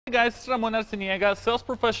Hey guys, it's Ramon Arciniega, sales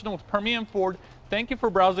professional with Permian Ford. Thank you for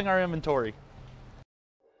browsing our inventory.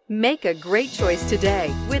 Make a great choice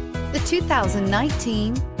today with the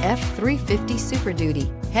 2019 F-350 Super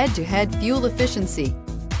Duty. Head-to-head fuel efficiency,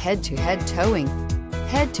 head-to-head towing,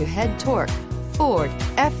 head-to-head torque. Ford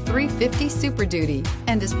F-350 Super Duty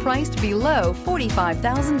and is priced below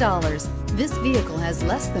 $45,000. This vehicle has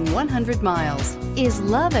less than 100 miles. Is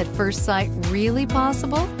love at first sight really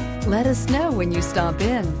possible? Let us know when you stop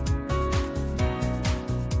in.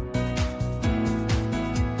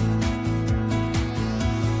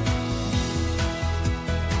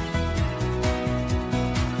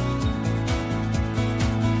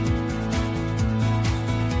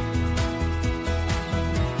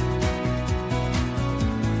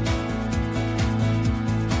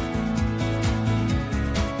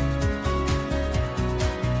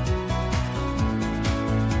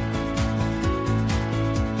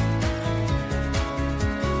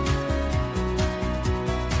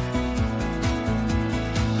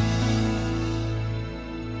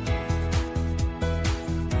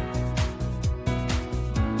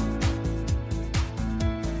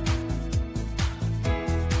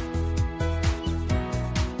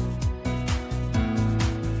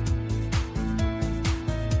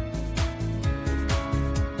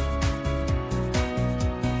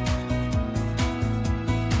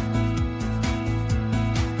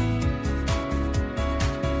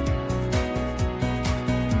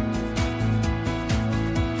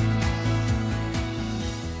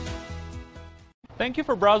 Thank you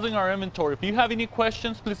for browsing our inventory. If you have any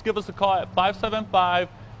questions, please give us a call at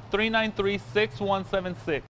 575-393-6176.